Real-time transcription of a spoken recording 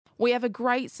We have a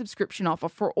great subscription offer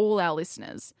for all our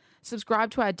listeners.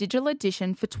 Subscribe to our digital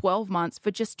edition for 12 months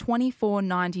for just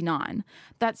 $24.99.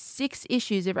 That's 6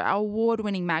 issues of our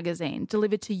award-winning magazine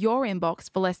delivered to your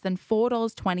inbox for less than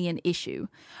 $4.20 an issue.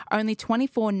 Only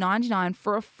 $24.99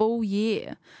 for a full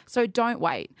year. So don't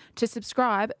wait. To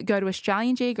subscribe, go to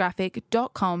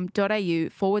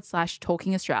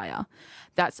australiangeographic.com.au/Talking Australia.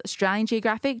 That's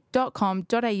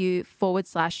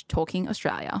australiangeographic.com.au/Talking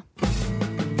Australia.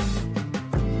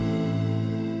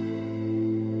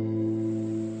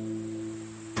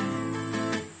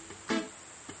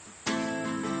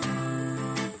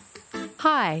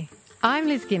 Hi, I'm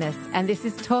Liz Guinness and this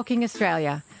is Talking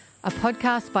Australia, a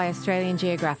podcast by Australian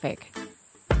Geographic.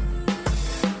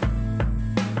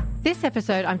 This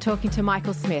episode I'm talking to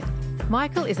Michael Smith.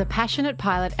 Michael is a passionate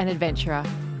pilot and adventurer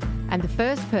and the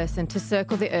first person to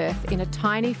circle the Earth in a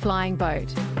tiny flying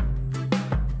boat.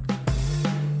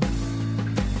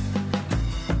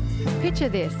 Picture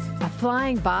this, a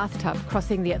flying bathtub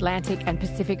crossing the Atlantic and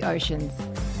Pacific Oceans.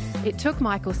 It took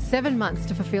Michael 7 months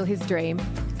to fulfil his dream,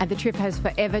 and the trip has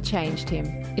forever changed him.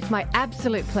 It's my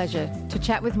absolute pleasure to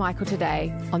chat with Michael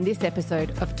today on this episode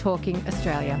of Talking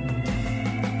Australia.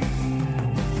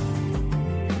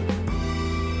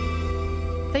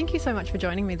 Thank you so much for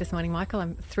joining me this morning, Michael.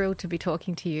 I'm thrilled to be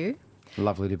talking to you.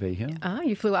 Lovely to be here.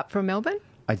 You flew up from Melbourne?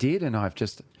 I did, and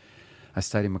I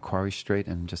stayed in Macquarie Street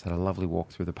and just had a lovely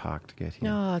walk through the park to get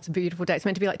here. Oh, it's a beautiful day. It's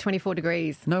meant to be like 24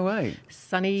 degrees. No way.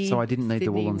 Sunny. So I didn't need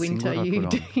the woolen singlet I put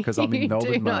on because I'm in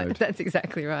Melbourne mode. That's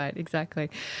exactly right. Exactly.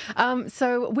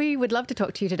 So we would love to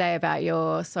talk to you today about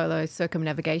your solo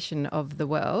circumnavigation of the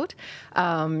world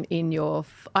in your,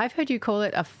 I've heard you call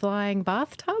it a flying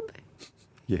bathtub.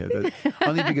 Yeah,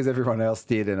 only because everyone else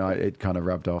did, and it kind of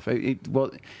rubbed off.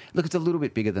 Well, look, it's a little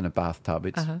bit bigger than a bathtub.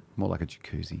 It's more like a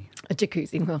jacuzzi. A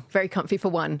jacuzzi, well, very comfy for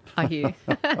one, I hear.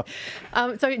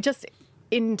 So just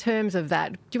in terms of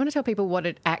that, do you want to tell people what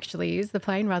it actually is, the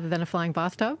plane, rather than a flying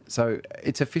bathtub? So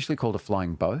it's officially called a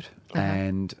flying boat,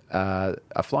 and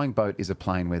a flying boat is a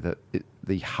plane where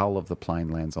the hull of the plane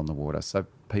lands on the water. So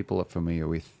people are familiar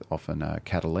with often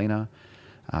Catalina,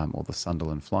 or the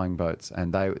Sunderland flying boats,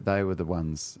 and they were the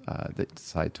ones that,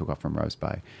 say, took off from Rose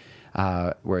Bay,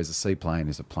 whereas a seaplane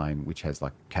is a plane which has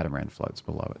like catamaran floats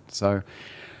below it. So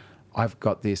I've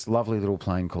got this lovely little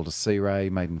plane called a Sea Ray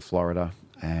made in Florida.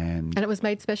 And it was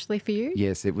made specially for you?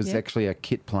 Yes, it was actually a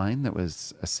kit plane that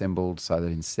was assembled so that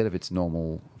instead of its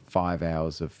normal 5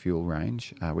 hours of fuel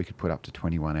range, we could put up to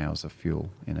 21 hours of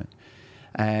fuel in it.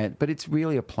 But it's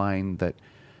really a plane that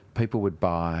people would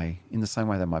buy in the same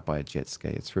way they might buy a jet ski.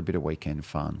 It's for a bit of weekend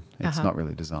fun. It's not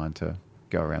really designed to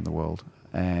go around the world.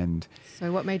 And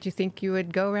so what made you think you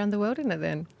would go around the world in it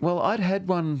then? Well, I'd had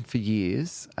one for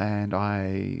years, and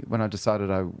when I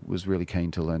decided I was really keen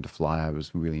to learn to fly, I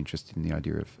was really interested in the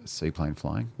idea of seaplane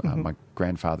flying. My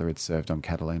grandfather had served on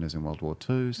Catalinas in World War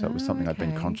II, so it was something I'd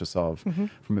been conscious of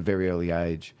from a very early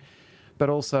age. But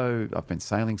also I've been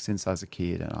sailing since I was a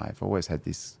kid, and I've always had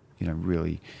this,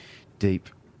 really deep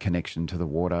connection to the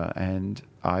water. And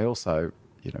I also,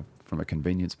 from a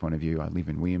convenience point of view, I live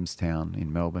in Williamstown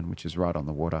in Melbourne, which is right on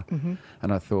the water.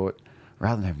 And I thought,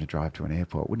 rather than having to drive to an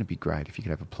airport, wouldn't it be great if you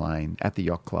could have a plane at the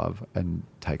yacht club and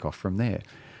take off from there?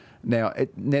 Now,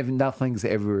 nothing's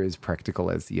ever as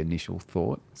practical as the initial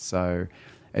thought. So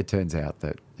it turns out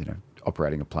that,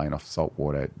 operating a plane off salt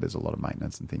water, there's a lot of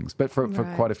maintenance and things. But for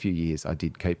quite a few years, I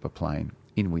did keep a plane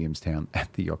in Williamstown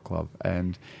at the yacht club.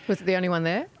 And was it the only one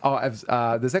there?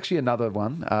 There's actually another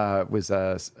one. It was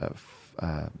a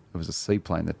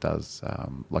seaplane that does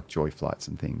like joy flights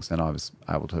and things, and I was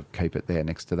able to keep it there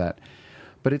next to that.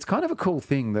 But it's kind of a cool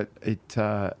thing that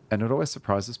and it always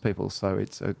surprises people. So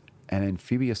it's an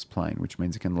amphibious plane, which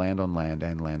means it can land on land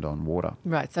and land on water.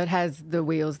 Right. So it has the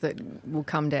wheels that will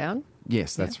come down.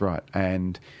 Yes, that's right.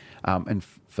 And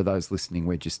for those listening,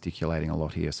 we're gesticulating a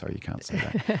lot here, sorry you can't see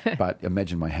that. But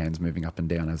imagine my hands moving up and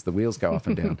down as the wheels go up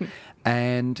and down.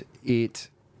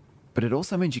 But it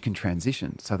also means you can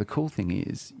transition. So the cool thing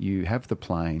is you have the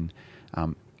plane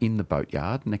in the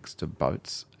boatyard next to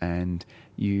boats, and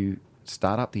you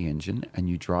start up the engine and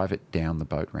you drive it down the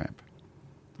boat ramp.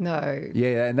 No.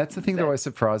 Yeah, and that's the thing that always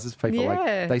surprises people. Yeah.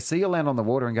 Like, they see you land on the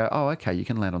water and go, oh, okay, you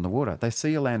can land on the water. They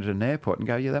see you land at an airport and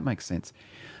go, yeah, that makes sense.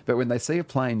 But when they see a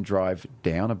plane drive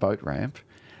down a boat ramp,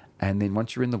 and then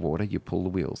once you're in the water, you pull the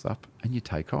wheels up and you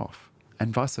take off,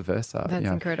 and vice versa. That's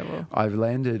incredible. I've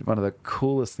landed, one of the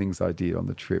coolest things I did on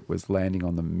the trip was landing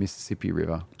on the Mississippi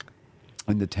River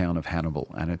in the town of Hannibal,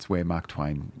 and it's where Mark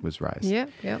Twain was raised. Yeah.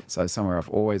 So somewhere I've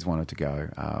always wanted to go,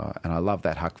 and I love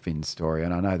that Huck Finn story,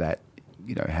 and I know that,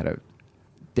 had a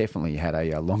definitely had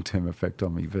a long-term effect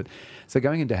on me. But so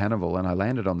going into Hannibal, and I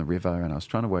landed on the river, and I was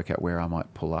trying to work out where I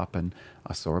might pull up, and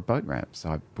I saw a boat ramp. So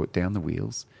I put down the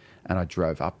wheels and I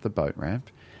drove up the boat ramp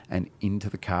and into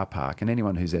the car park. And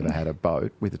anyone who's ever had a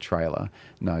boat with a trailer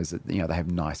knows that, you know, they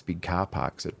have nice big car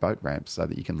parks at boat ramps so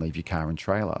that you can leave your car and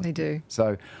trailer. They do.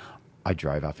 So I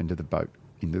drove up into the boat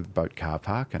car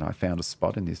park, and I found a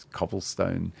spot in this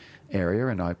cobblestone area,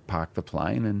 and I parked the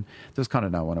plane, and there was kind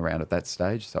of no one around at that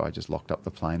stage, so I just locked up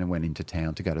the plane and went into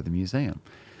town to go to the museum.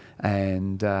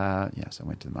 And, so I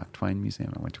went to the Mark Twain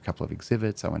Museum. I went to a couple of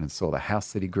exhibits. I went and saw the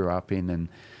house that he grew up in, and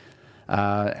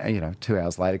 2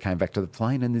 hours later came back to the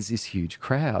plane, and there's this huge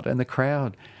crowd, and the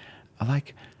crowd are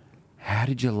like, how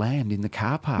did you land in the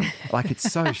car park? Like,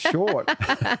 it's so short.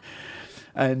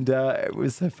 And it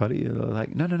was so funny. They're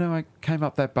like, no, I came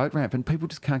up that boat ramp, and people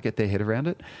just can't get their head around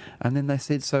it. And then they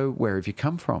said, so where have you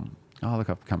come from? Oh, look,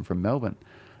 I've come from Melbourne.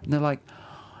 And they're like,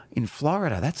 in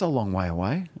Florida, that's a long way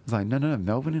away. It's like, no,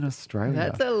 Melbourne in Australia.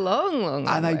 That's a long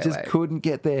and they way just away. couldn't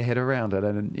get their head around it.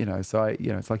 And, so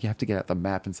it's like you have to get out the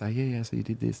map and say, yeah, so you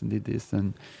did this and did this.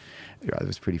 And it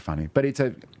was pretty funny. But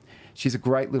she's a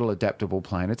great little adaptable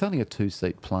plane. It's only a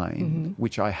 2-seat plane,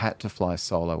 which I had to fly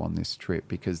solo on this trip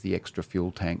because the extra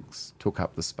fuel tanks took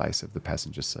up the space of the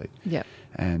passenger seat. Yep.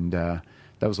 And that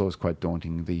was always quite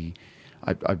daunting.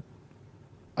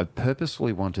 I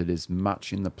purposefully wanted as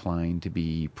much in the plane to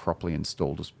be properly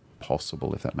installed as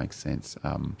possible, if that makes sense.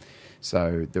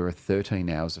 So there are 13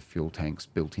 hours of fuel tanks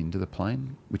built into the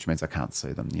plane, which means I can't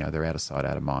see them. They're out of sight,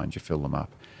 out of mind. You fill them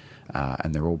up.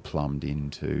 And they're all plumbed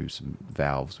into some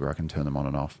valves where I can turn them on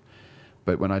and off.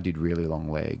 But when I did really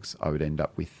long legs, I would end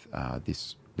up with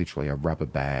this literally a rubber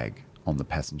bag on the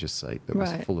passenger seat that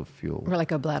was full of fuel. Or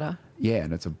like a bladder. Yeah,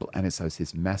 and it's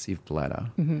this massive bladder,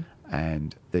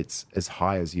 and it's as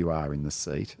high as you are in the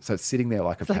seat. So it's sitting there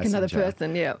like a passenger. Like another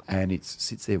person, yeah. And it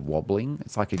sits there wobbling.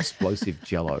 It's like explosive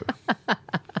jello.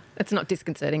 It's not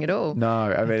disconcerting at all. No,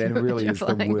 I mean, it really You're is the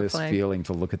flying the worst plane. feeling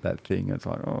to look at that thing. It's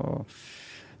like, oh.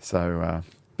 So,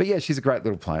 but yeah, she's a great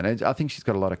little plane. I think she's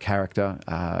got a lot of character.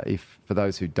 For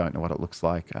those who don't know what it looks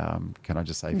like, can I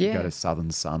just say, if you go to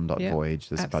southernsun.voyage,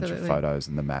 there's a bunch of photos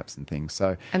and the maps and things.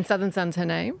 So, and Southern Sun's her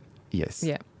name? yes.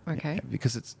 Yeah, okay. Yeah,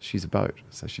 because she's a boat,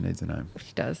 so she needs a name.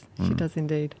 She does. She does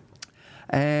indeed.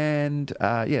 And,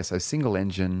 so single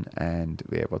engine, and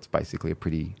what's basically a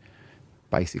pretty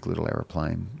basic little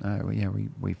aeroplane.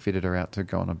 We fitted her out to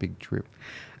go on a big trip.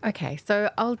 Okay,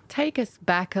 so I'll take us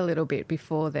back a little bit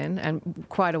before then, and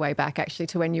quite a way back actually,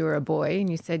 to when you were a boy, and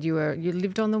you said you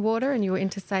lived on the water and you were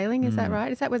into sailing. Is that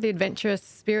right? Is that where the adventurous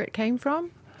spirit came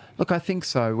from? Look, I think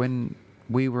so. When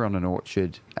we were on an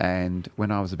orchard, and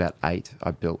when I was about 8,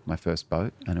 I built my first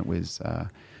boat, and it was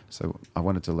so I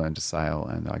wanted to learn to sail,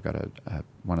 and I got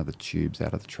one of the tubes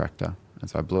out of the tractor, and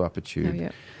so I blew up a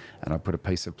tube, and I put a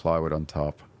piece of plywood on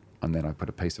top, and then I put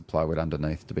a piece of plywood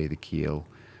underneath to be the keel.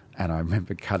 And I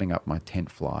remember cutting up my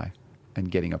tent fly and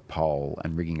getting a pole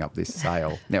and rigging up this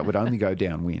sail. Now, it would only go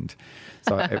downwind.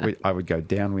 So I would go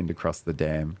downwind across the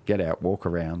dam, get out, walk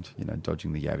around,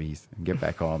 dodging the yabbies, and get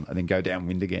back on, and then go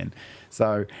downwind again.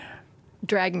 So,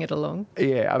 dragging it along.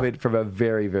 Yeah, I mean, from a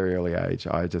very, very early age,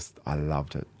 I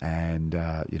loved it. And,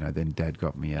 then Dad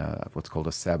got me what's called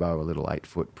a Sabo, a little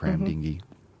 8-foot pram dinghy.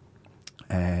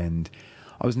 And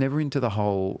I was never into the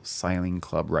whole sailing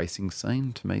club racing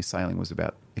scene. To me, sailing was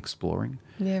about exploring.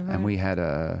 Yeah, right. And we had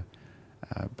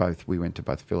we went to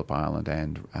both Phillip Island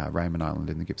and Raymond Island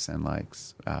in the Gippsland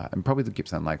Lakes. And probably the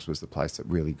Gippsland Lakes was the place that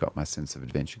really got my sense of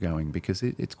adventure going, because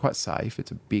it's quite safe.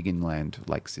 It's a big inland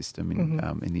lake system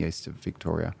in the east of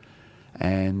Victoria.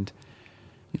 And,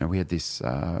 we had this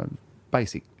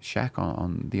basic shack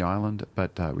on the island,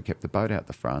 but we kept the boat out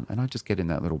the front, and I'd just get in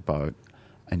that little boat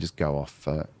and just go off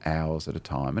for hours at a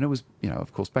time. And it was,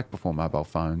 of course, back before mobile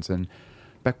phones and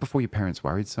back before your parents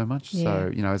worried so much. Yeah.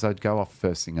 So, as I'd go off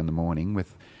first thing in the morning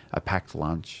with a packed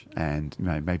lunch and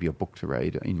maybe a book to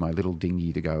read in my little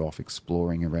dinghy to go off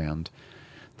exploring around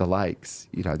the lakes,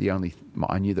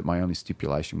 I knew that my only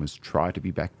stipulation was try to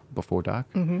be back before dark.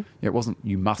 It wasn't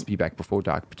you must be back before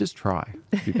dark, but just try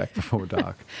to be back before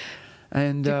dark.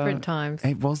 And different times.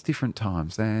 It was different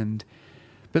times.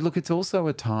 But look, it's also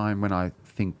a time when I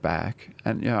think back,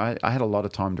 and I had a lot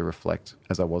of time to reflect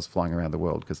as I was flying around the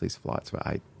world, because these flights were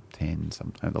 8, 10,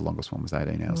 the longest one was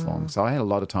 18 hours long. So I had a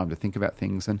lot of time to think about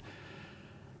things, and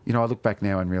I look back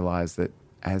now and realise that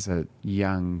as a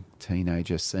young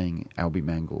teenager, seeing Albie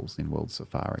Mangles in World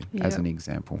Safari as an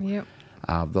example,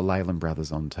 the Leyland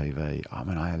Brothers on TV. I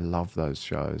mean, I love those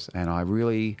shows, and I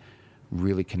really,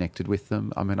 really connected with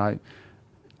them. I mean, I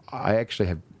actually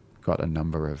have got a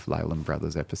number of Leyland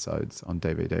Brothers episodes on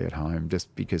DVD at home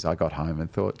just because I got home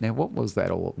and thought, now what was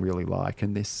that all really like?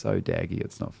 And they're so daggy,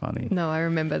 it's not funny. No, I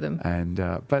remember them. And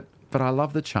but I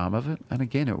love the charm of it. And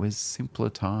again, it was simpler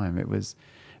time. It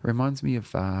reminds me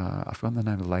of I forgot the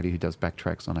name of the lady who does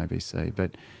Backtracks on ABC,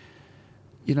 but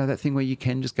you know, that thing where you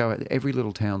can just go, every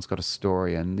little town's got a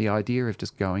story, and the idea of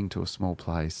just going to a small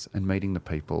place and meeting the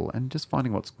people and just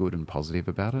finding what's good and positive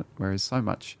about it, whereas so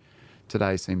much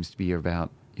today seems to be about,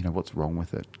 you know, what's wrong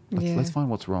with it. Let's find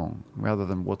what's wrong rather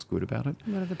than what's good about it.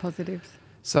 What are the positives?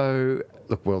 So,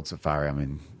 look, World Safari, I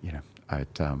mean, you know, I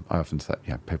often say,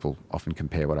 you know, people often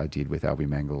compare what I did with Albie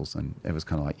Mangles, and it was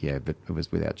kind of like, yeah, but it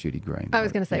was without Judy Green. I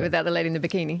was going to say without the lady in the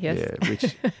bikini, yes. Yeah,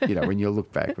 which, you know, when you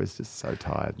look back, was just so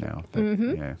tired now.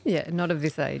 But, yeah, not of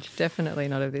this age. Definitely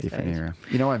not of this different age. era.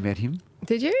 You know, I met him.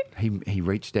 Did you? He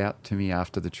reached out to me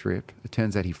after the trip. It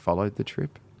turns out he followed the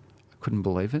trip. I couldn't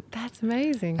believe it. That's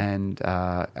amazing. And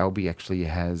Albie actually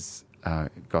has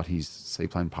got his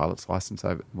seaplane pilot's license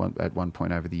at one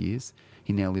point over the years.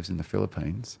 He now lives in the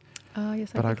Philippines. Oh,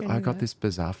 yes, But I got that. this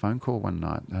bizarre phone call one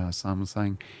night. Someone was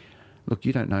saying, look,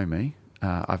 you don't know me.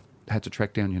 I've had to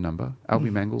track down your number. Albie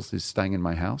Mangles is staying in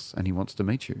my house and he wants to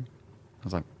meet you. I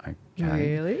was like, okay.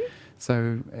 Really?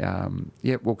 So,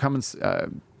 yeah, we'll come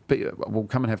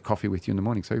and have coffee with you in the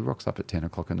morning. So he rocks up at 10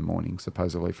 o'clock in the morning,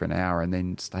 supposedly for an hour, and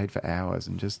then stayed for hours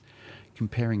and just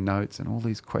comparing notes and all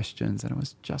these questions. And it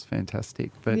was just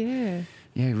fantastic. But yeah,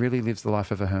 he really lives the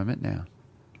life of a hermit now.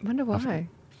 Wonder why.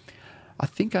 I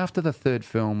think after the third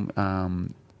film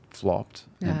flopped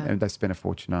and they spent a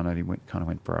fortune on it, he kind of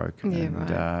went broke. Yeah, and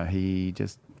right. He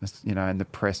just, you know, and the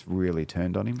press really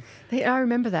turned on him. I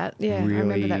remember that. Yeah, Really, I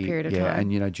remember that period of time. Yeah,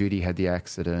 and, you know, Judy had the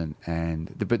accident,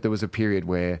 but there was a period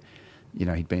where, you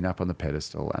know, he'd been up on the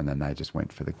pedestal and then they just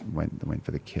went for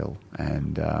the kill.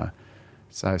 And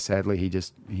so sadly he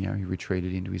just, you know, he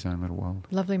retreated into his own little world.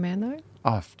 Lovely man, though.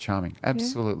 Oh, charming.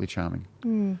 Absolutely charming.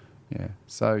 Yeah.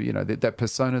 So, you know, that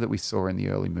persona that we saw in the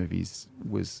early movies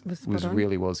was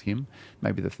him.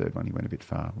 Maybe the third one he went a bit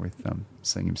far with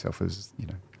seeing himself as, you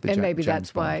know, and maybe James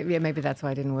that's Bond. why. Yeah, maybe that's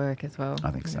why it didn't work as well.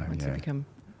 I think so. Once Yeah. it become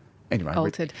anyway,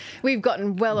 altered. We've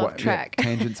gotten well off track. Yeah,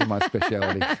 tangents are my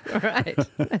speciality. Right.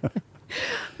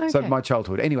 Okay. So my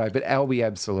childhood. Anyway, but Albie,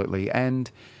 absolutely. And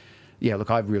yeah,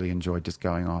 look, I've really enjoyed just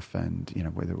going off and, you know,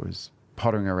 whether it was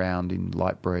pottering around in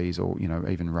light breeze or, you know,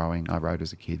 even rowing. I rowed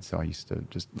as a kid, so I used to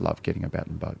just love getting about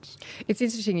in boats. It's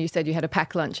interesting you said you had a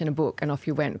packed lunch and a book and off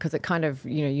you went, because it kind of,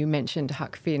 you know, you mentioned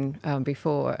Huck Finn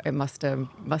before. It must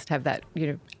have that, you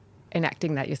know,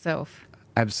 enacting that yourself.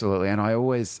 Absolutely. And I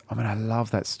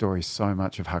love that story so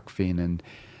much of Huck Finn. And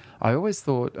I always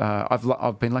thought,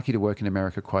 I've been lucky to work in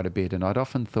America quite a bit, and I'd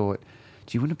often thought,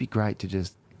 gee, wouldn't it be great to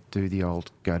just do the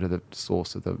old, go to the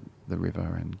source of the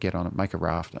river and get on it, make a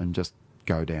raft and just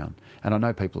go down. And I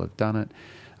know people have done it,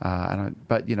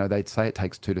 but, you know, they'd say it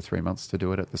takes 2 to 3 months to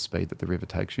do it at the speed that the river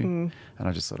takes you. And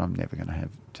I just thought, I'm never going to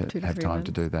have time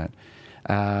to do that.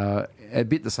 A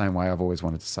bit the same way I've always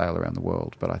wanted to sail around the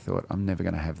world, but I thought I'm never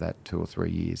going to have that 2 or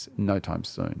 3 years, no time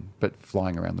soon. But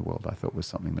flying around the world I thought was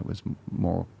something that was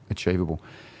more achievable.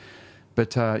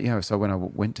 But, you know, so when I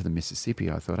went to the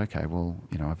Mississippi, I thought, okay, well,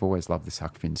 you know, I've always loved this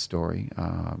Huck Finn story.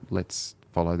 Let's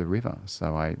follow the river.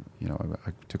 So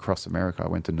to cross America, I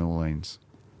went to New Orleans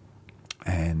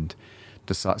and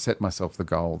set myself the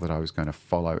goal that I was going to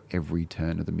follow every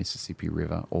turn of the Mississippi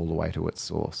River all the way to its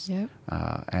source. Yep.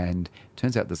 And it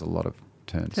turns out there's a lot of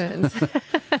turns.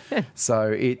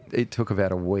 So it took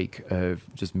about a week of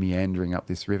just meandering up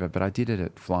this river, but I did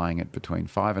it flying at between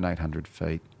 500 and 800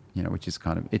 feet, you know, which is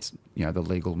kind of, it's, you know, the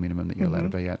legal minimum that you're allowed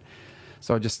to be at.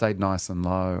 So I just stayed nice and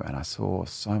low, and I saw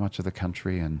so much of the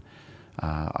country, and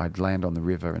I'd land on the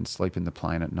river and sleep in the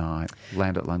plane at night,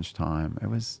 land at lunchtime. It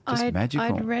was just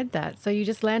magical. I'd read that. So you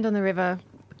just land on the river,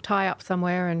 tie up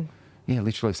somewhere and... Yeah,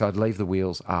 literally. So I'd leave the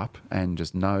wheels up and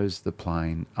just nose the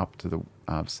plane up to the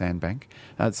sandbank.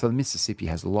 So the Mississippi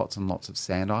has lots and lots of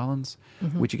sand islands,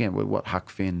 which again were what Huck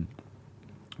Finn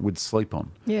would sleep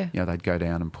on. Yeah. You know, they'd go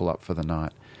down and pull up for the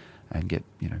night and get,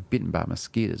 you know, bitten by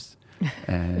mosquitoes.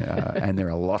 And there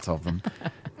are lots of them.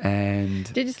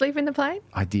 And did you sleep in the plane?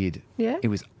 I did. Yeah? It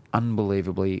was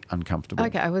unbelievably uncomfortable.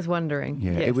 Okay, I was wondering.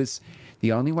 Yeah, yes. It was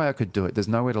the only way I could do it. There's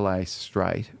nowhere to lay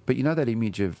straight. But you know that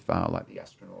image of like the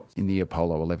astronauts in the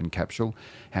Apollo 11 capsule,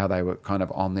 how they were kind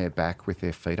of on their back with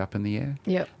their feet up in the air?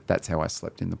 Yep. That's how I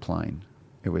slept in the plane.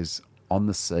 It was on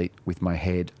the seat with my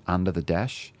head under the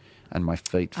dash and my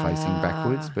feet facing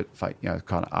backwards, but you know,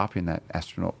 kind of up in that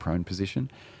astronaut prone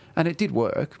position. And it did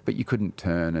work, but you couldn't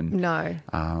turn. And no.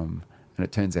 And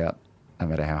it turns out, no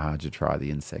matter how hard you try, the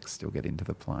insects still get into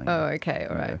the plane. Oh, okay,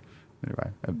 all right.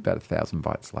 Anyway, about 1,000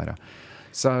 bites later.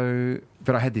 So,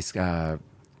 but I had this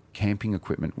camping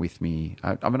equipment with me.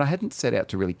 I mean, I hadn't set out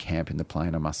to really camp in the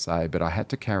plane, I must say, but I had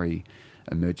to carry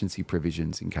emergency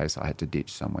provisions in case I had to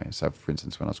ditch somewhere. So, for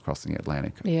instance, when I was crossing the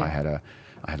Atlantic, I had a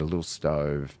little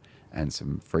stove and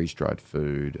some freeze-dried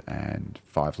food and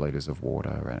 5 litres of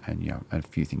water and a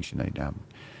few things you need,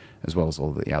 as well as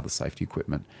all the other safety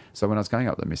equipment. So when I was going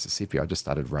up the Mississippi, I just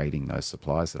started raiding those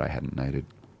supplies that I hadn't needed.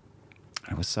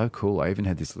 It was so cool. I even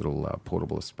had this little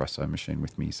portable espresso machine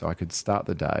with me, so I could start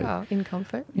the day. Oh, in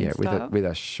comfort. Yeah, with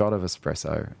a shot of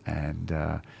espresso, and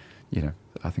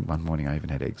I think one morning I even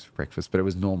had eggs for breakfast, but it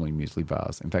was normally muesli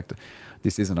bars. In fact,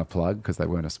 this isn't a plug because they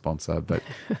weren't a sponsor, but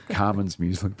Carmen's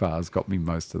muesli bars got me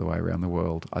most of the way around the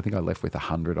world. I think I left with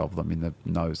 100 of them in the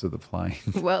nose of the plane.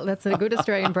 Well, that's a good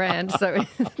Australian brand, so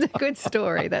it's a good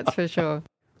story, that's for sure.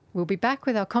 We'll be back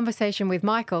with our conversation with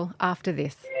Michael after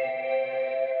this.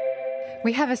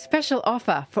 We have a special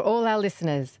offer for all our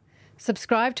listeners.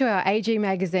 Subscribe to our AG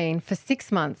magazine for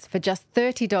 6 months for just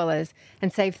 $30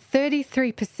 and save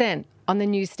 33% on the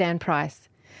newsstand price.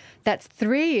 That's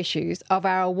 3 issues of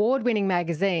our award-winning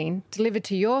magazine delivered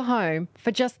to your home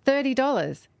for just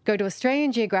 $30. Go to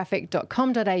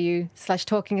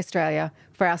australiangeographic.com.au/talkingaustralia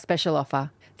for our special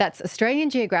offer. That's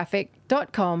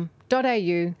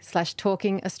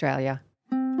australiangeographic.com.au/talkingaustralia.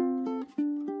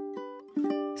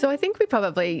 So I think we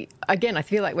probably, again, I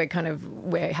feel like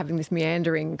we're having this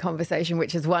meandering conversation,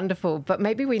 which is wonderful, but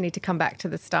maybe we need to come back to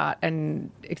the start and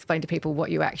explain to people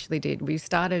what you actually did. We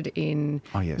started in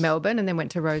Melbourne and then went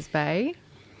to Rose Bay.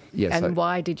 Yes. And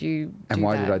why did you do that? And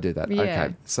why did I do that? Yeah.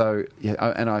 Okay. So,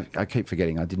 I keep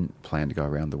forgetting I didn't plan to go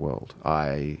around the world.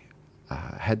 I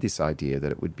had this idea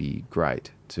that it would be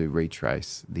great to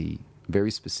retrace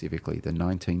very specifically the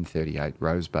 1938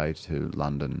 Rose Bay to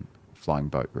London flying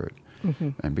boat route. Mm-hmm.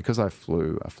 And because I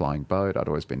flew a flying boat, I'd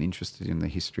always been interested in the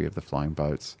history of the flying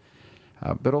boats.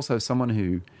 But also someone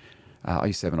who, I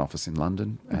used to have an office in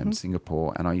London and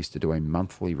Singapore, and I used to do a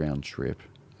monthly round trip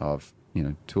of,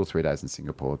 2 or 3 days in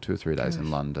Singapore, 2 or 3 days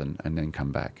in London, and then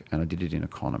come back. And I did it in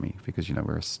economy because,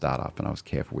 we're a startup and I was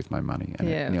careful with my money, and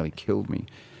it nearly killed me.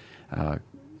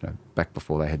 Back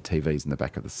before they had TVs in the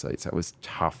back of the seats. That was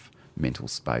tough mental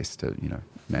space to,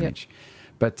 manage. Yep.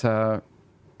 But,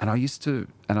 and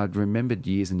I'd remembered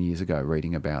years and years ago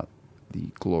reading about the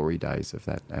glory days of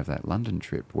that London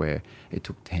trip where it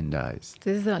took 10 days. So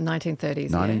this is like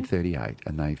 1930s, 1938,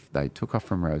 and they took off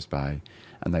from Rose Bay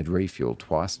and they'd refuel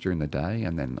twice during the day,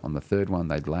 and then on the third one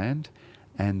they'd land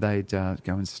and they'd go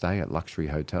and stay at luxury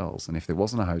hotels. And if there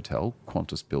wasn't a hotel,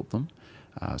 Qantas built them.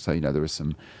 So, there were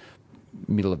some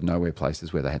middle of nowhere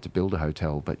places where they had to build a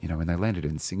hotel, but, when they landed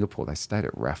in Singapore, they stayed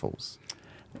at Raffles.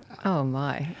 Oh,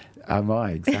 my. Oh,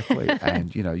 my, exactly.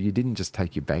 And, you didn't just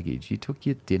take your baggage, you took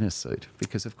your dinner suit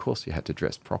because, of course, you had to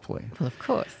dress properly. Well, of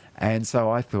course. And so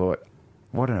I thought,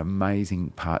 what an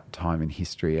amazing time in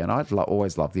history. And I'd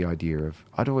always loved the idea of,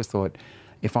 I'd always thought,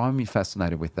 if I'm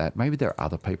fascinated with that, maybe there are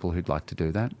other people who'd like to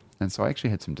do that. And so I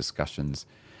actually had some discussions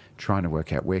trying to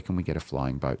work out where can we get a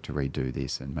flying boat to redo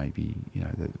this and maybe,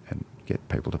 and get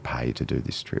people to pay to do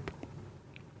this trip.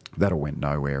 That all went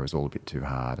nowhere. It was all a bit too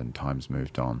hard and times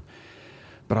moved on.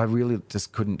 But I really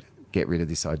just couldn't get rid of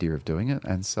this idea of doing it.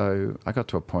 And so I got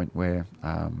to a point where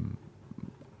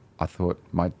I thought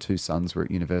my 2 sons were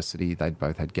at university. They'd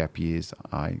both had gap years.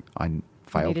 I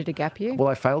failed. You needed a gap year? Well,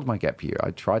 I failed my gap year.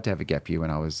 I tried to have a gap year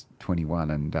when I was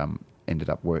 21 and ended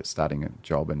up starting a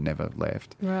job and never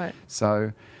left. Right.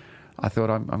 So I thought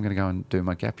I'm going to go and do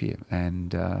my gap year.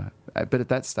 And but at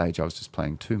that stage, I was just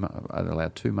planning I'd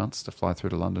allowed 2 months to fly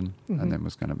through to London, and then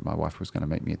my wife was going to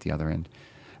meet me at the other end,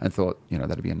 and thought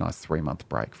that'd be a nice 3-month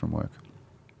break from work.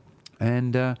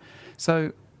 And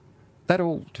so that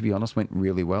all, to be honest, went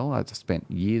really well. I spent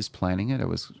years planning it. It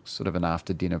was sort of an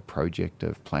after-dinner project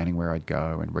of planning where I'd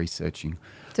go and researching.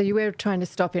 So you were trying to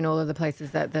stop in all of the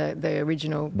places that the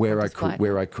original where I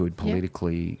could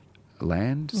politically. Yeah.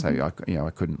 Land. So I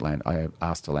couldn't land. I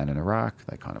asked to land in Iraq.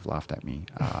 They kind of laughed at me.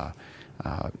 I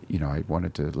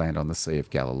wanted to land on the Sea of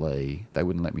Galilee. They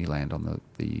wouldn't let me land on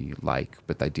the lake,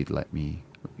 but they did let me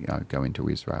go into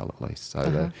Israel at least.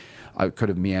 So I could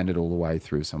have meandered all the way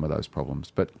through some of those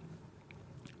problems. But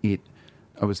it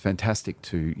was fantastic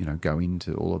to go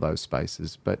into all of those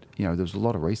spaces. But there was a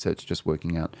lot of research just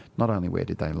working out not only where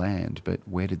did they land, but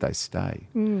where did they stay.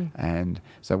 And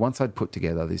so once I'd put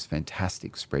together this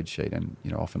fantastic spreadsheet, and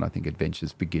often I think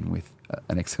adventures begin with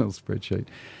an Excel spreadsheet,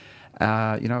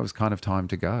 it was kind of time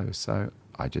to go. So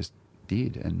I just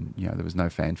did, and there was no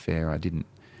fanfare.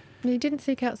 You didn't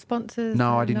seek out sponsors?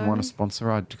 No, I didn't want a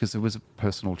sponsor because it was a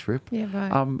personal trip. Yeah,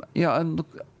 right. And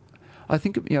look, I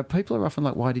think, people are often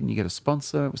like, why didn't you get a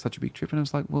sponsor? It was such a big trip. And I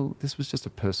was like, well, this was just a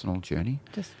personal journey.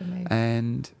 Just for me.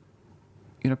 And,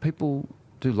 people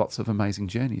do lots of amazing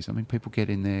journeys. I mean, people get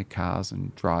in their cars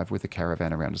and drive with a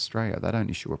caravan around Australia. They don't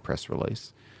issue a press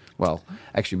release. Well,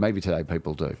 actually, maybe today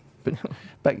people do.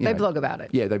 But They blog about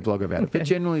it. Yeah, they blog about it. But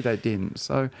generally they didn't.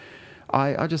 So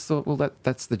I just thought, well,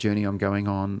 that's the journey I'm going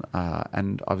on.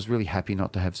 And I was really happy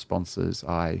not to have sponsors.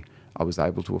 I was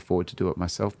able to afford to do it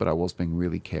myself, but I was being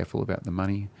really careful about the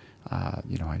money.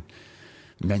 I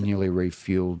manually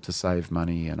refueled to save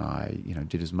money, and I,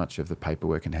 did as much of the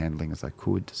paperwork and handling as I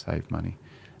could to save money.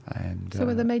 And So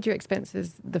were the major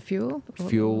expenses the fuel?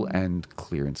 fuel and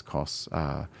clearance costs.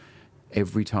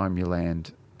 Every time you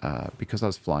land, because I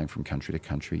was flying from country to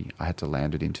country, I had to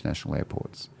land at international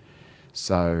airports.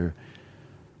 So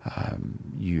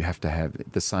you have to have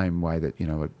the same way that,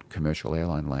 a commercial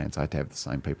airline lands. I had to have the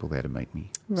same people there to meet me.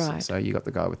 Right. So you got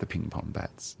the guy with the ping pong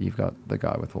bats. You've got the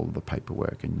guy with all the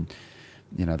paperwork, and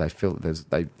they feel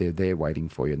they're there waiting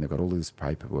for you, and they've got all this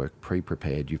paperwork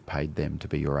pre-prepared. You've paid them to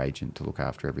be your agent to look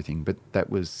after everything. But that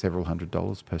was several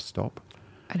 $100s per stop.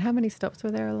 And how many stops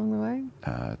were there along the way?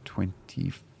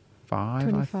 25,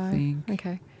 I think.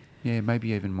 Okay. Yeah,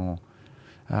 maybe even more.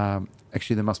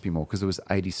 Actually, there must be more, because there was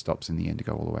 80 stops in the end to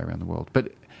go all the way around the world.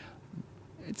 But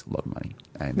it's a lot of money,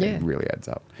 and it really adds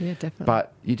up. Yeah, definitely.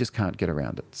 But you just can't get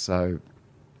around it. So,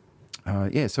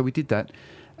 so we did that,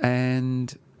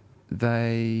 and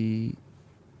it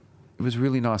was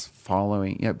really nice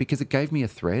following, because it gave me a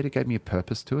thread, it gave me a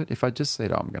purpose to it. If I just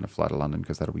said, I'm going to fly to London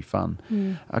because that'll be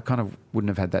fun, I kind of wouldn't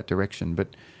have had that direction. But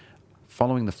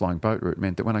following the flying boat route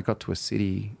meant that when I got to a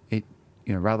city, it,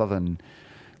 rather than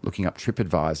looking up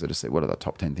TripAdvisor to see what are the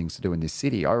top 10 things to do in this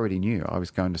city, I already knew. I was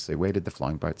going to see where did the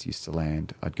flying boats used to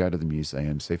land. I'd go to the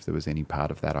museum, see if there was any part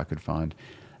of that I could find.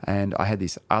 And I had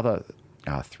this other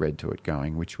thread to it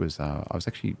going, which was I was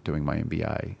actually doing my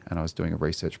MBA, and I was doing a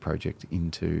research project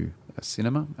into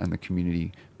cinema and the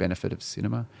community benefit of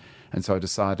cinema. And so I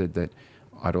decided that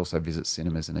I'd also visit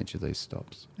cinemas in each of these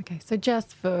stops. Okay, so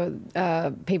just for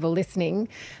people listening,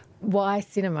 why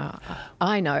cinema?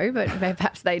 I know, but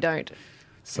perhaps they don't.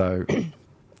 So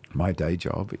my day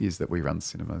job is that we run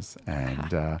cinemas,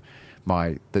 and the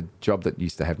job that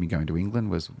used to have me going to England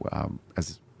was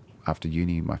after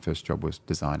uni, my first job was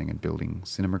designing and building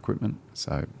cinema equipment.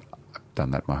 So I've done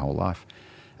that my whole life.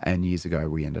 And years ago,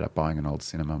 we ended up buying an old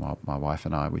cinema, my wife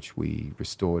and I, which we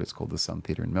restored. It's called the Sun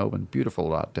Theatre in Melbourne.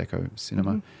 Beautiful Art Deco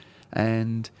cinema. Mm-hmm.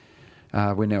 And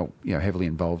we're now heavily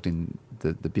involved in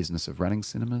the business of running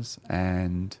cinemas.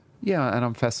 And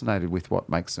I'm fascinated with what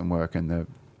makes them work, and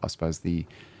I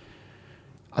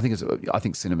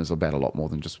think cinemas are about a lot more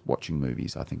than just watching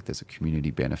movies. I think there's a community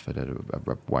benefit,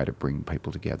 a way to bring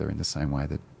people together in the same way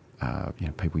that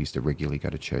people used to regularly go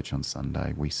to church on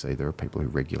Sunday. We see there are people who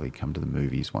regularly come to the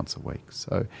movies once a week.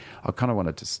 So I kind of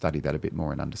wanted to study that a bit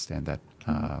more and understand that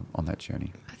on that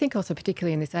journey. I think also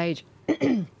particularly in this age,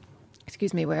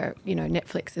 excuse me, where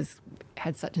Netflix has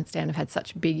had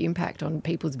such big impact on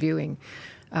people's viewing,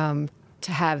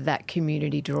 to have that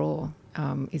community draw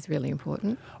is really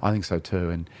important. I think so too.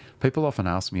 And people often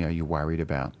ask me, are you worried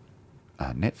about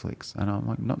Netflix? And I'm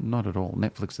like, not at all.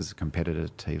 Netflix is a competitor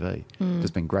to TV.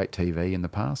 There's been great TV in the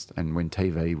past, and when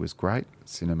TV was great,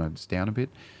 cinema was down a bit.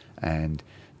 And,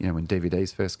 when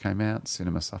DVDs first came out,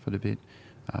 cinema suffered a bit.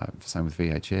 Same with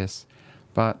VHS.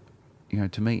 But,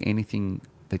 to me, anything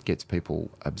that gets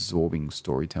people absorbing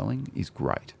storytelling is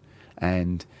great.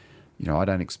 And, I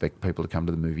don't expect people to come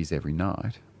to the movies every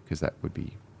night, because that would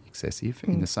be excessive,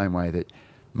 in the same way that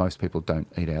most people don't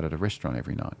eat out at a restaurant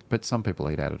every night. But some people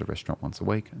eat out at a restaurant once a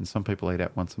week, and some people eat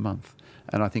out once a month.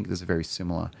 And I think there's a very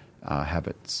similar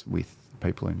habits with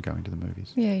people in going to the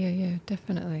movies. Yeah,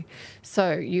 definitely.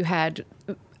 So you had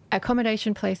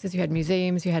accommodation places, you had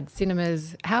museums, you had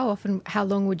cinemas. How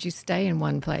long would you stay in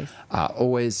one place?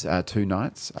 Always 2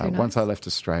 nights. Once I left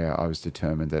Australia, I was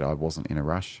determined that I wasn't in a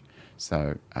rush.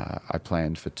 So I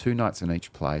planned for 2 nights in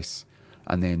each place,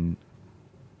 and then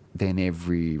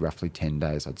every roughly 10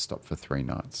 days I'd stop for 3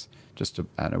 nights.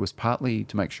 And it was partly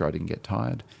to make sure I didn't get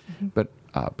tired, but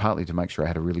partly to make sure I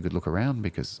had a really good look around,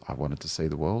 because I wanted to see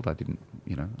the world. I didn't,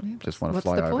 just want to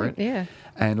fly over it. Yeah.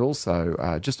 And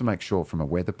also just to make sure from a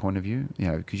weather point of view,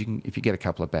 because if you get a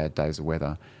couple of bad days of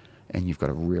weather and you've got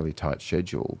a really tight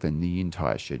schedule, then the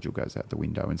entire schedule goes out the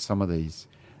window. And some of these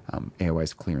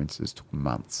airways clearances took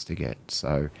months to get.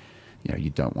 So, you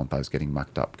don't want those getting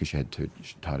mucked up because you had too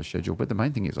tight a schedule. But the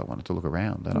main thing is I wanted to look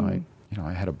around, and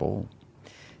I had a ball.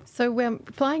 So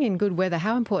flying in good weather,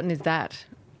 how important is that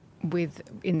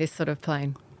in this sort of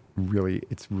plane?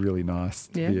 it's really nice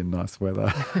to Yeah. be in nice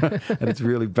weather, and it's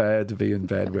really bad to be in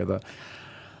bad weather.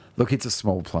 Look, it's a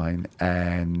small plane,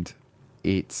 and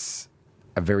it's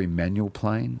a very manual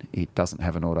plane. It doesn't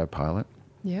have an autopilot.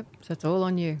 Yep. So it's all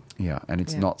on you. Yeah, and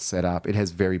it's Yeah. not set up. It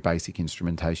has very basic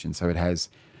instrumentation. So it has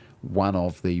one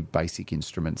of the basic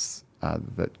instruments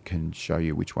that can show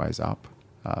you which way is up,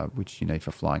 which you need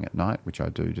for flying at night, which I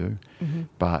do,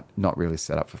 but not really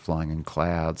set up for flying in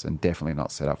clouds, and definitely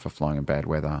not set up for flying in bad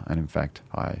weather. And in fact,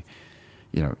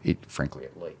 frankly,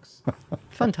 it leaks.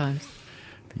 Fun times.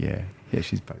 Yeah,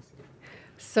 she's basic.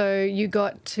 So you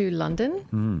got to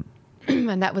London,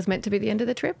 and that was meant to be the end of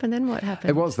the trip. And then what happened?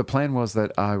 It was. The plan was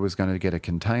that I was going to get a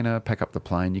container, pack up the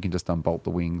plane. You can just unbolt the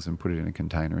wings and put it in a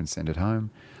container and send it home.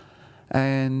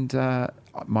 And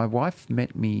my wife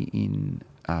met me in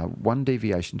one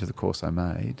deviation to the course I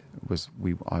made was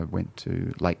I went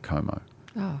to Lake Como.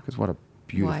 Oh. Because what a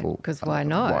beautiful... Because why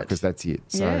not? Because that's it.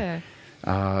 So, Yeah.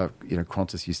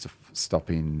 Qantas used to stop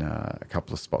in a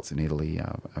couple of spots in Italy,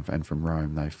 and from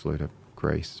Rome they flew to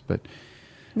Greece. But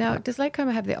Now, does Lake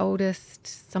Como have the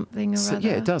oldest something or other?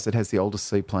 yeah, it does. It has the oldest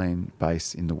seaplane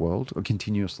base in the world, a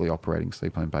continuously operating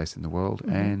seaplane base in the world,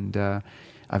 and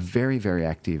a very, very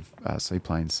active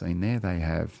seaplane scene there. They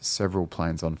have several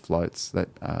planes on floats that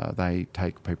they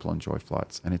take people on joy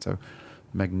flights, and it's a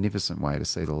magnificent way to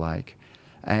see the lake.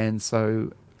 And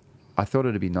so I thought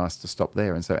it'd be nice to stop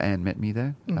there, and so Anne met me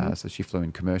there. So she flew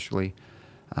in commercially,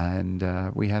 and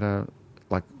we had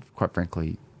quite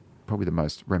frankly, probably the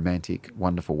most romantic,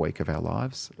 wonderful week of our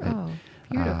lives. Oh,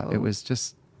 beautiful. It was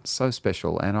just so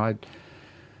special, and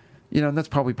and that's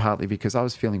probably partly because I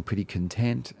was feeling pretty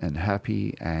content and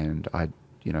happy, and I,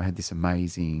 had this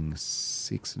amazing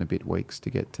 6 and a bit weeks to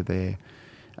get to there,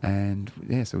 and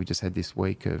yeah, so we just had this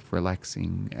week of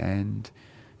relaxing, and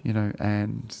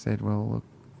Anne said, "Well, look,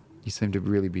 you seem to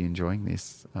really be enjoying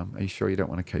this. Are you sure you don't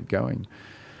want to keep going?"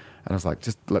 And I was like,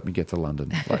 "Just let me get to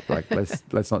London. Like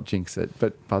let's not jinx it."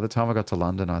 But by the time I got to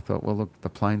London, I thought, well, look, the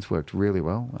planes worked really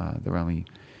well. There were only,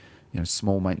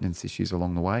 small maintenance issues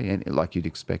along the way, and like you'd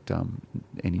expect,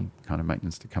 any kind of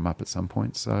maintenance to come up at some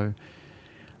point. So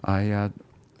I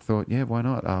thought, yeah, why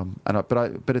not?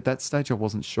 But at that stage, I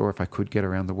wasn't sure if I could get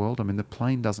around the world. I mean, the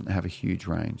plane doesn't have a huge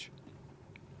range,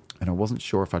 and I wasn't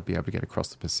sure if I'd be able to get across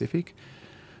the Pacific.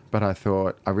 But I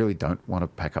thought, I really don't want to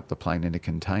pack up the plane in a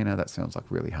container. That sounds like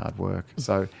really hard work.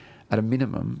 So at a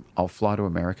minimum, I'll fly to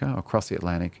America, I'll cross the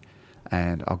Atlantic,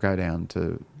 and I'll go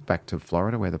back to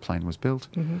Florida where the plane was built.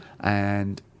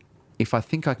 And if I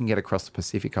think I can get across the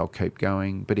Pacific, I'll keep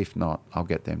going. But if not, I'll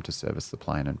get them to service the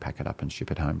plane and pack it up and ship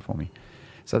it home for me.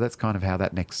 So that's kind of how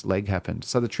that next leg happened.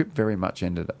 So the trip very much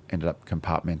ended up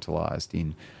compartmentalised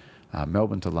in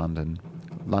Melbourne to London,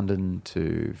 London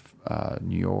to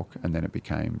New York, and then it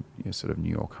became sort of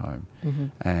New York home.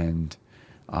 And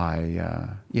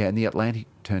and the Atlantic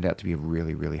turned out to be a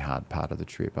really, really hard part of the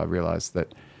trip. I realised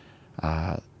that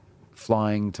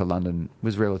flying to London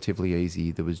was relatively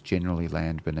easy. There was generally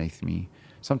land beneath me.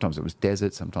 Sometimes it was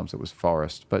desert, sometimes it was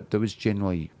forest, but there was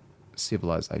generally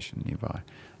civilization nearby.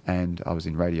 And I was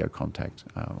in radio contact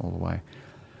all the way.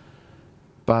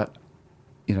 But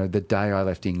the day I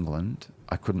left England,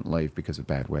 I couldn't leave because of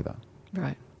bad weather.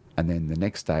 Right. And then the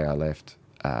next day I left,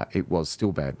 it was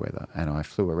still bad weather, and I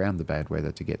flew around the bad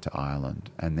weather to get to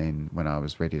Ireland. And then when I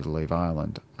was ready to leave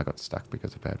Ireland, I got stuck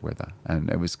because of bad weather.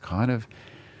 And it was kind of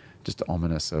just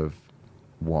ominous of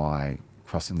why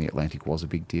crossing the Atlantic was a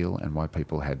big deal and why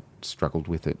people had struggled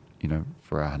with it,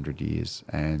 for 100 years.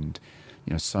 And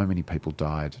so many people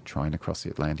died trying to cross the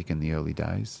Atlantic in the early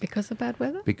days. Because of bad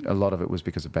weather? A lot of it was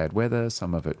because of bad weather.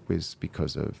 Some of it was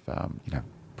because of,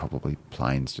 probably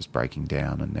planes just breaking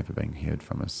down and never being heard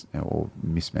from us, or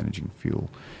mismanaging fuel.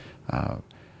 But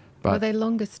Were they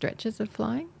longer stretches of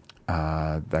flying?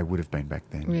 They would have been back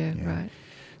then. Yeah. Right.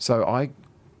 So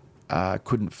I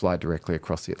couldn't fly directly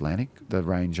across the Atlantic. The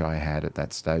range I had at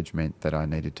that stage meant that I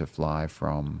needed to fly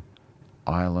from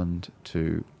Ireland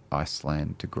to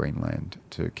Iceland to Greenland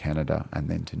to Canada and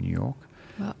then to New York.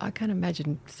 Well, I can't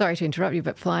imagine, sorry to interrupt you,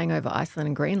 but flying over Iceland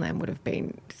and Greenland would have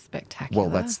been spectacular.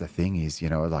 Well, that's the thing is,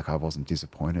 I wasn't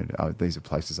disappointed. These are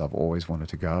places I've always wanted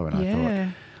to go, and I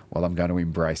thought, well, I'm going to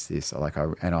embrace this.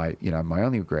 My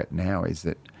only regret now is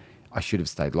that I should have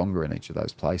stayed longer in each of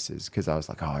those places, because I was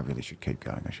like, I really should keep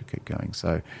going.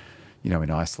 So,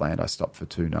 in Iceland, I stopped for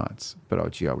 2 nights, but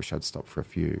I wish I'd stopped for a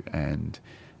few. And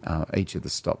each of the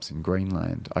stops in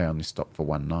Greenland, I only stopped for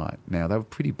 1 night. Now, they were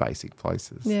pretty basic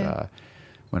places. Yeah.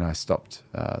 When I stopped,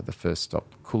 the first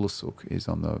stop, Kulusuk, is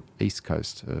on the east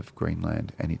coast of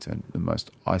Greenland, and it's the most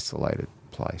isolated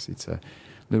place. It's a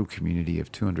little community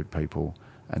of 200 people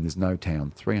and there's no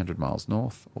town 300 miles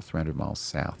north or 300 miles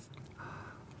south.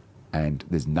 And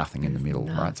there's nothing in the middle,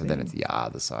 right? So then it's the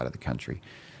other side of the country.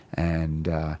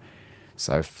 And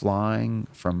so flying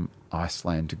from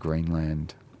Iceland to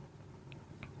Greenland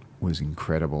was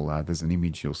incredible. There's an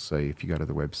image you'll see if you go to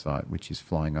the website, which is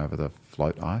flying over the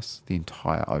float ice. The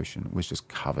entire ocean was just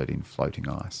covered in floating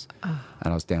ice. And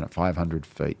I was down at 500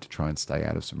 feet to try and stay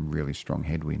out of some really strong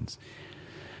headwinds.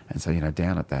 And so,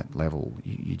 down at that level,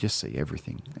 you just see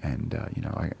everything. And,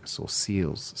 I saw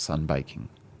seals sunbaking.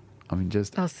 I mean,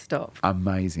 just stop.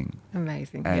 Amazing.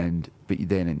 Amazing. But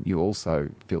then you also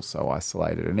feel so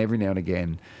isolated. And every now and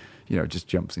again, it just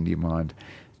jumps into your mind,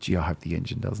 gee, I hope the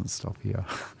engine doesn't stop here.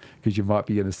 Because you might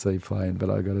be in a seaplane, but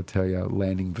I got to tell you,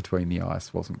 landing between the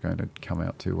ice wasn't going to come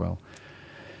out too well.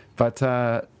 But,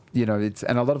 and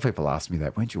a lot of people ask me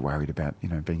that, weren't you worried about,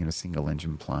 being in a single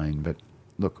engine plane? But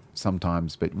look,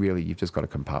 sometimes, but really you've just got to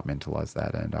compartmentalise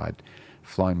that. And I'd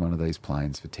flown one of these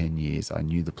planes for 10 years. I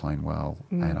knew the plane well,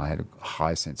 and I had a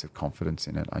high sense of confidence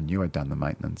in it. I knew I'd done the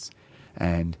maintenance.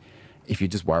 And if you're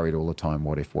just worried all the time,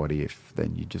 what if,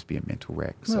 then you'd just be a mental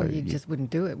wreck. Well, you just wouldn't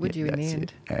do it, would you, in the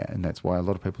end? And that's why a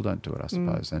lot of people don't do it, I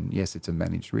suppose. And yes, it's a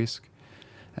managed risk.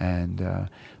 And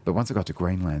but once I got to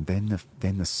Greenland, then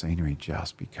the scenery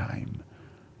just became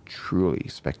truly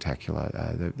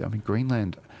spectacular.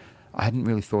 Greenland, I hadn't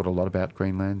really thought a lot about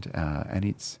Greenland, and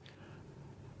it's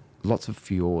lots of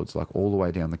fjords, like all the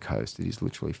way down the coast. It is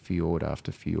literally fjord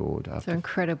after fjord. So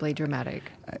incredibly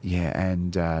dramatic.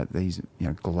 And these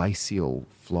glacial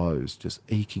flows just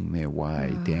eking their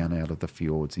way down out of the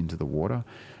fjords into the water.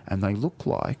 And they look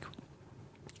like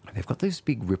they've got these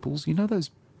big ripples. You know those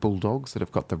bulldogs that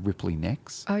have got the ripply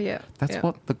necks? Oh, yeah. That's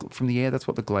what, from the air, that's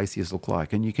what the glaciers look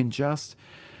like. And you can just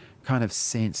kind of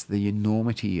sense the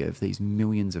enormity of these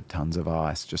millions of tons of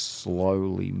ice just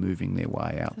slowly moving their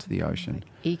way out to the ocean. Like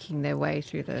eking their way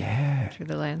through the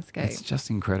landscape. It's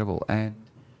just incredible. And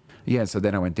so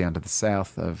then I went down to the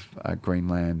south of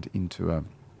Greenland into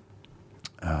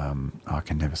I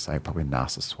can never say, probably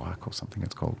Narsarsuaq or something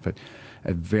it's called, but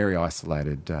a very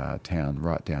isolated town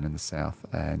right down in the south,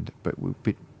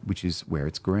 which is where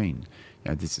it's green.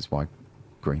 This is why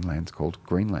Greenland's called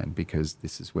Greenland, because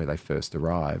this is where they first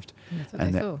arrived.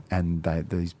 And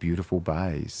these beautiful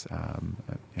bays,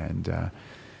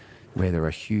 where there are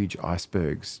huge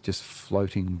icebergs just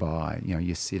floating by.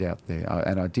 You sit out there,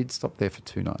 and I did stop there for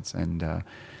 2 nights, and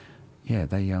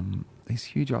these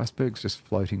huge icebergs just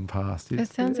floating past.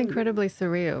 It sounds incredibly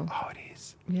surreal. Oh, it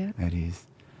is. Yeah, it is.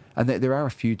 And there are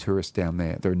a few tourists down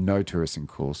there. There are no tourists in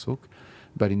Kursuq,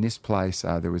 but in this place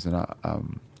there was an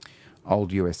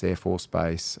old US Air Force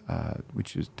base,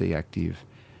 which was deactive,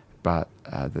 but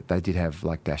that they did have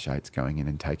like Dash 8s going in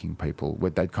and taking people.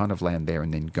 They'd kind of land there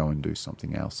and then go and do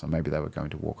something else. So maybe they were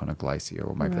going to walk on a glacier,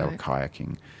 or maybe they were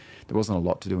kayaking. There wasn't a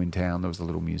lot to do in town. There was a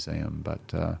little museum, but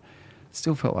it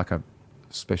still felt like a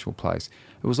special place.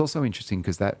 It was also interesting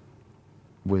because there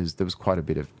was quite a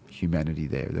bit of humanity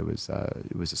there. It was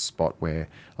a spot where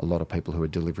a lot of people who were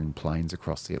delivering planes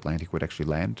across the Atlantic would actually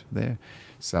land there.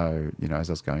 So, as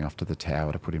I was going up to the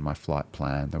tower to put in my flight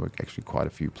plan, there were actually quite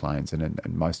a few planes. And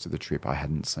most of the trip, I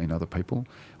hadn't seen other people.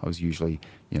 I was usually,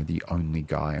 the only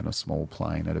guy on a small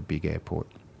plane at a big airport.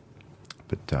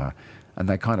 But and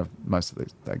they kind of, most of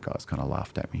those guys kind of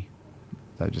laughed at me.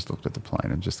 They just looked at the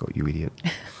plane and just thought, you idiot.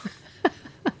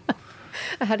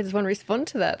 How does one respond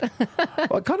to that?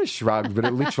 Well, I kind of shrugged, but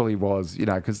it literally was,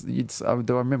 because I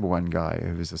remember one guy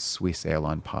who was a Swiss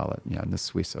airline pilot, and the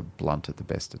Swiss are blunt at the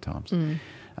best of times.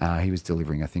 He was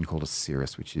delivering a thing called a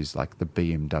Cirrus, which is like the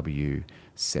BMW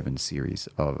 7 Series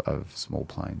of small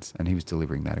planes. And he was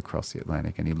delivering that across the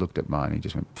Atlantic, and he looked at mine and he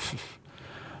just went, pfft.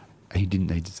 He didn't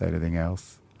need to say anything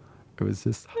else. It was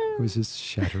just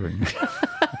shattering.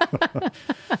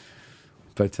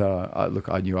 But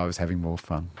I knew I was having more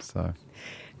fun. So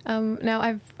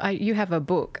now you have a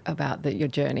book about your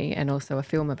journey, and also a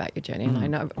film about your journey. And I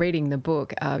know, reading the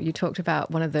book, you talked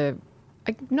about one of the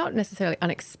not necessarily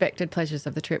unexpected pleasures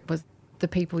of the trip was the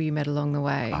people you met along the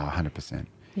way. Oh, 100%.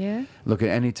 Yeah. Look,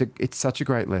 and it's such a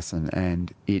great lesson,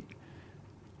 and it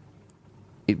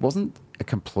wasn't a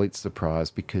complete surprise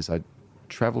because I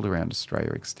travelled around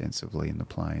Australia extensively in the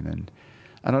plane, and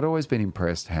I'd always been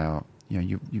impressed how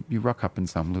you rock up in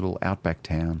some little outback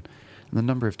town, and the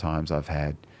number of times I've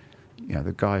had,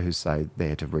 the guy who's, say,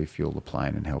 there to refuel the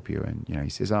plane and help you, and, he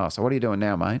says, oh, so what are you doing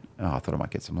now, mate? Oh, I thought I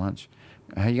might get some lunch.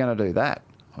 How are you going to do that?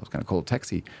 I was going to call a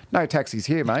taxi. No taxis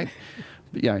here, mate.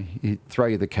 But, he'd throw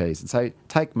you the keys and say,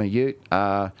 take me, ute.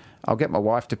 I'll get my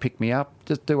wife to pick me up.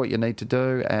 Just do what you need to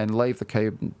do and leave the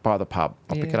key by the pub.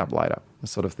 I'll pick it up later,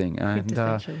 sort of thing.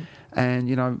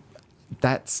 And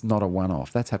that's not a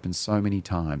one-off. That's happened so many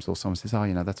times. Or someone says,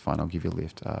 oh, that's fine, I'll give you a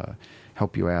lift,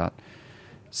 help you out.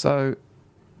 So,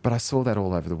 but I saw that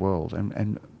all over the world.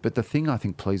 But the thing I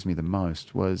think pleased me the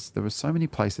most was there were so many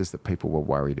places that people were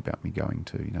worried about me going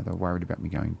to. They were worried about me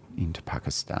going into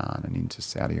Pakistan and into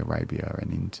Saudi Arabia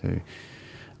and into,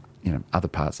 other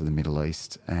parts of the Middle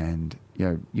East. And,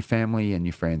 your family and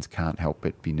your friends can't help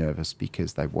but be nervous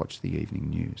because they've watched the evening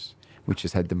news, which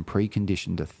has had them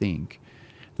preconditioned to think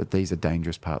that these are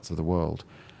dangerous parts of the world.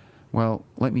 Well,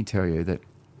 let me tell you that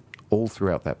all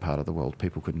throughout that part of the world,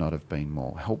 people could not have been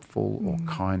more helpful or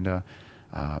kinder.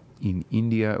 In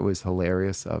India, it was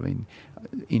hilarious. I mean,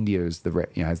 India is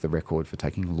has the record for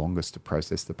taking longest to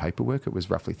process the paperwork. It was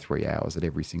roughly 3 hours at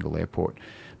every single airport.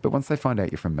 But once they find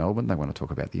out you're from Melbourne, they want to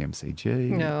talk about the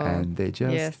MCG, and they're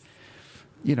just,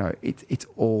 it's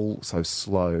all so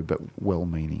slow but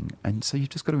well-meaning. And so you've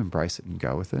just got to embrace it and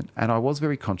go with it. And I was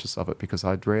very conscious of it because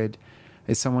I'd read,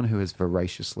 as someone who has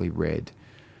voraciously read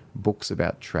books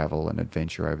about travel and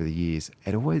adventure over the years,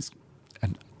 it always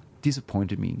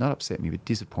disappointed me, not upset me, but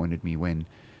disappointed me when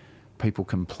people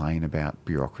complain about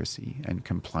bureaucracy and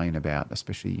complain about,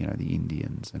 especially, the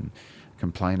Indians, and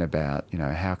complain about,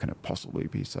 how can it possibly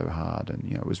be so hard?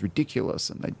 And, it was ridiculous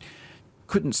and they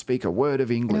couldn't speak a word of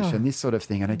English and this sort of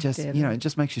thing. And it just, it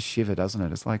just makes you shiver, doesn't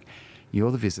it? It's like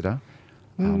you're the visitor.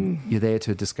 You're there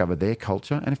to discover their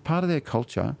culture. And if part of their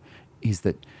culture is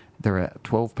that there are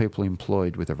 12 people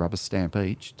employed with a rubber stamp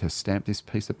each to stamp this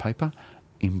piece of paper,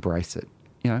 embrace it.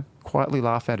 Quietly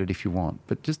laugh at it if you want,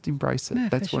 but just embrace it. No,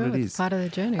 that's what it is. It's part of the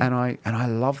journey. And I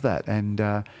love that.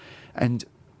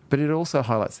 But it also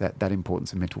highlights that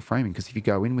importance of mental framing, because if you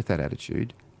go in with that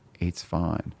attitude, it's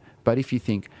fine. But if you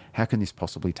think, how can this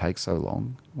possibly take so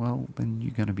long? Well, then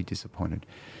you're going to be disappointed.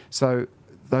 So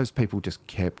those people just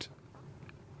kept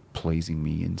pleasing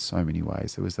me in so many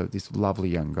ways. There was this lovely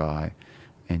young guy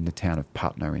in the town of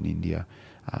Patna in India.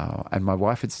 And my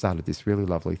wife had started this really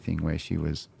lovely thing where she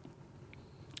was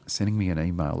sending me an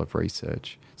email of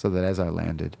research so that as I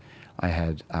landed, I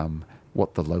had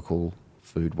what the local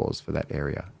food was for that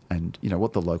area and,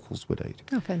 what the locals would eat.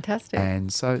 Oh, fantastic.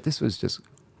 And so this was just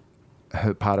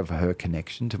part of her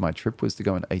connection to my trip, was to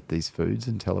go and eat these foods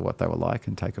and tell her what they were like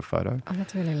and take a photo. Oh,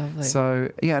 that's really lovely. So,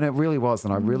 and it really was.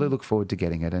 And I really look forward to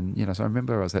getting it. And, so I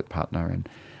remember I was at Patna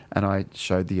and I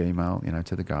showed the email,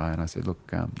 to the guy and I said,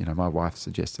 look, my wife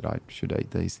suggested I should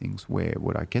eat these things. Where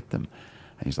would I get them?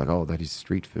 And he's like, oh, that is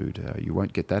street food. You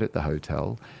won't get that at the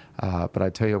hotel. But I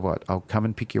tell you what, I'll come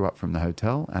and pick you up from the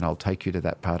hotel and I'll take you to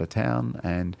that part of town.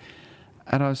 And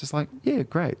I was just like, yeah,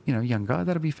 great. Young guy,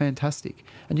 that'll be fantastic.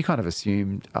 And you kind of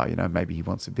assumed, maybe he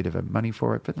wants a bit of money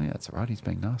for it. But yeah, that's all right. He's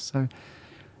being nice. So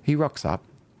he rocks up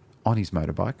on his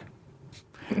motorbike.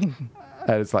 And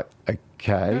it's like,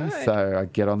 okay. Right. So I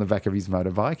get on the back of his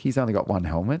motorbike. He's only got one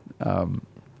helmet.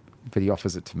 But he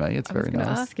offers it to me. It's very nice. I was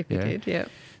going to ask if he did, yeah.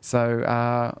 So,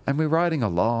 and we're riding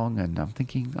along and I'm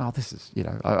thinking, oh, this is,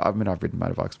 I've ridden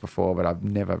motorbikes before, but I've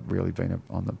never really been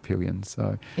on the pillion.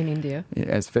 So in India?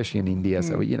 Yeah, especially in India.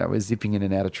 So, we're zipping in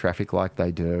and out of traffic like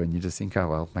they do. And you just think, oh,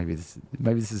 well, maybe this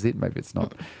is it. Maybe it's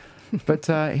not. But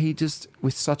he just,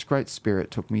 with such great spirit,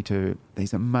 took me to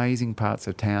these amazing parts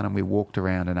of town and we walked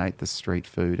around and ate the street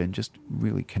food and just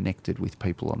really connected with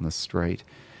people on the street.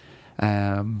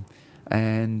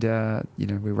 And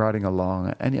we're riding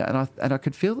along, and I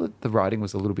could feel that the riding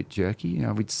was a little bit jerky.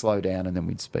 We'd slow down and then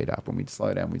we'd speed up, and we'd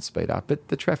slow down, we'd speed up. But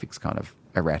the traffic's kind of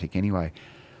erratic anyway.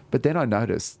 But then I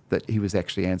noticed that he was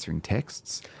actually answering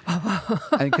texts,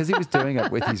 and because he was doing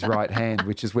it with his right hand,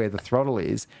 which is where the throttle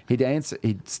is, he'd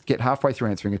get halfway through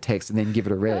answering a text and then give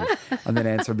it a rev, and then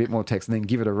answer a bit more text and then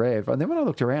give it a rev. And then when I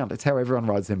looked around, it's how everyone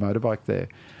rides their motorbike there.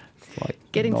 Like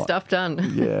getting stuff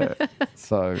done. Yeah.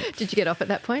 So did you get off at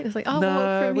that point? It's like, walk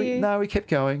from here. No, we kept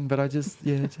going, but I just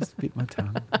bit my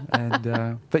tongue.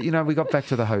 And but we got back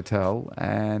to the hotel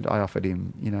and I offered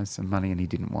him, some money and he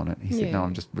didn't want it. He said, no,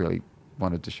 I'm just really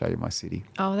wanted to show you my city.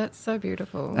 Oh, that's so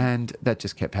beautiful. And that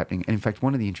just kept happening. And in fact,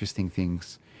 one of the interesting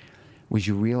things was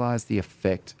you realise the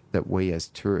effect that we as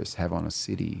tourists have on a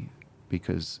city,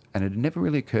 and it never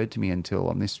really occurred to me until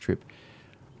on this trip,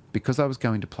 because I was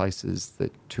going to places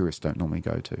that tourists don't normally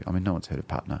go to. I mean, no one's heard of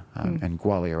Patna. And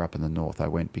Gwalior up in the north, I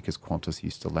went because Qantas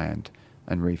used to land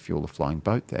and refuel a flying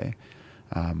boat there.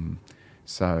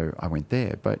 So I went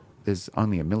there, but there's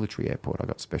only a military airport. I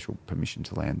got special permission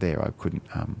to land there. I couldn't.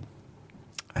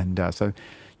 So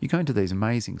you go into these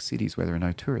amazing cities where there are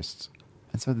no tourists.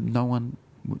 And so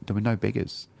there were no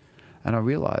beggars. And I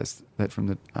realised that from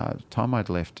the time I'd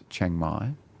left Chiang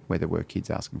Mai, where there were kids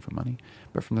asking for money.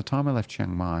 But from the time I left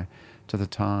Chiang Mai to the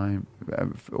time,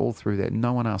 all through there,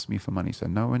 no one asked me for money. So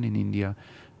no one in India,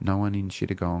 no one in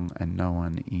Chittagong, and no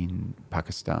one in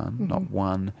Pakistan, not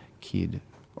one kid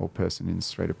or person in the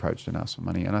street approached and asked for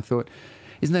money. And I thought,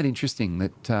 isn't that interesting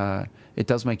that it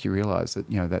does make you realise that,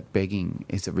 that begging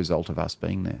is a result of us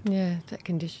being there. Yeah, that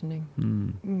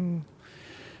conditioning.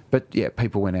 But, yeah,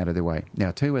 people went out of their way. Now,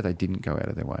 I'll tell you where they didn't go out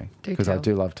of their way, because I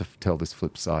do love to tell this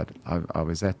flip side. I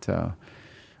was at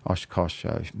Oshkosh,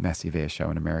 a massive air show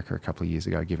in America a couple of years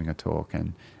ago, giving a talk,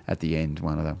 and at the end,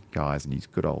 one of the guys in his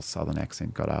good old southern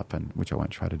accent got up, and which I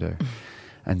won't try to do,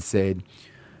 and said,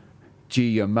 gee,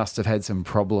 you must have had some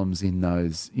problems in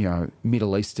those,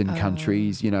 Middle Eastern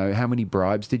countries. How many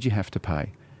bribes did you have to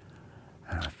pay?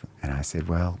 And I said,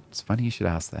 well, it's funny you should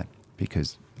ask that,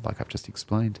 because, like I've just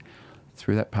explained,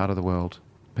 through that part of the world,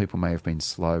 people may have been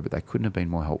slow, but they couldn't have been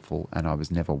more helpful, and I was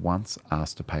never once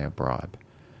asked to pay a bribe.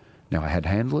 Now, I had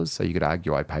handlers, so you could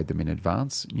argue I paid them in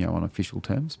advance, on official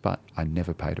terms, but I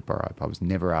never paid a bribe. I was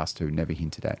never asked to, never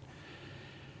hinted at.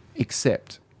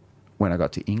 Except when I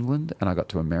got to England and I got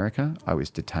to America, I was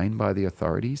detained by the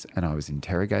authorities and I was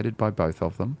interrogated by both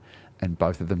of them, and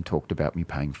both of them talked about me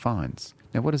paying fines.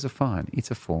 Now, what is a fine?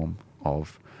 It's a form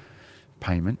of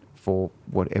payment for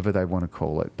whatever they want to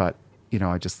call it. But,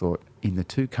 I just thought, in the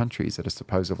two countries that are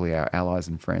supposedly our allies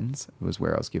and friends, it was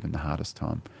where I was given the hardest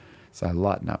time. So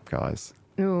lighten up, guys.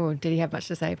 Oh, did he have much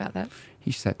to say about that?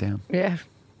 He sat down. Yeah.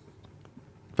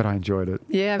 But I enjoyed it.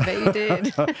 Yeah, I bet you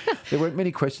did. There weren't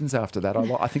many questions after that.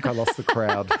 I think I lost the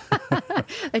crowd.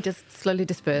 They just slowly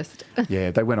dispersed.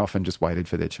 Yeah, they went off and just waited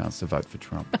for their chance to vote for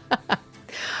Trump.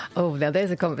 Oh, now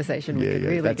there's a conversation we could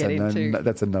really get into.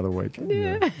 That's another week.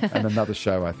 Yeah. And another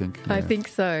show, I think. Yeah. I think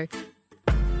so.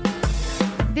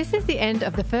 This is the end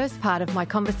of the first part of my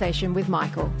conversation with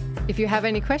Michael. If you have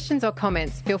any questions or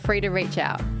comments, feel free to reach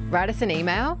out. Write us an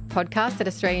email,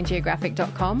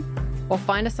 podcast@australiangeographic.com, or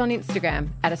find us on Instagram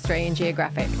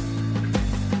 @AustralianGeographic.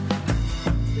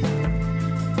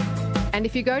 And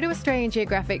if you go to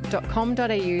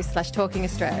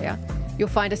australiangeographic.com.au/talkingaustralia, you'll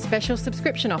find a special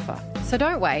subscription offer. So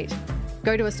don't wait.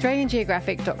 Go to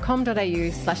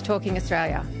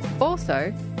australiangeographic.com.au/talkingaustralia.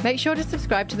 Also, make sure to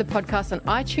subscribe to the podcast on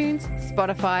iTunes,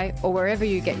 Spotify, or wherever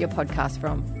you get your podcasts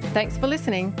from. Thanks for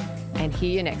listening, and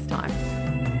hear you next time.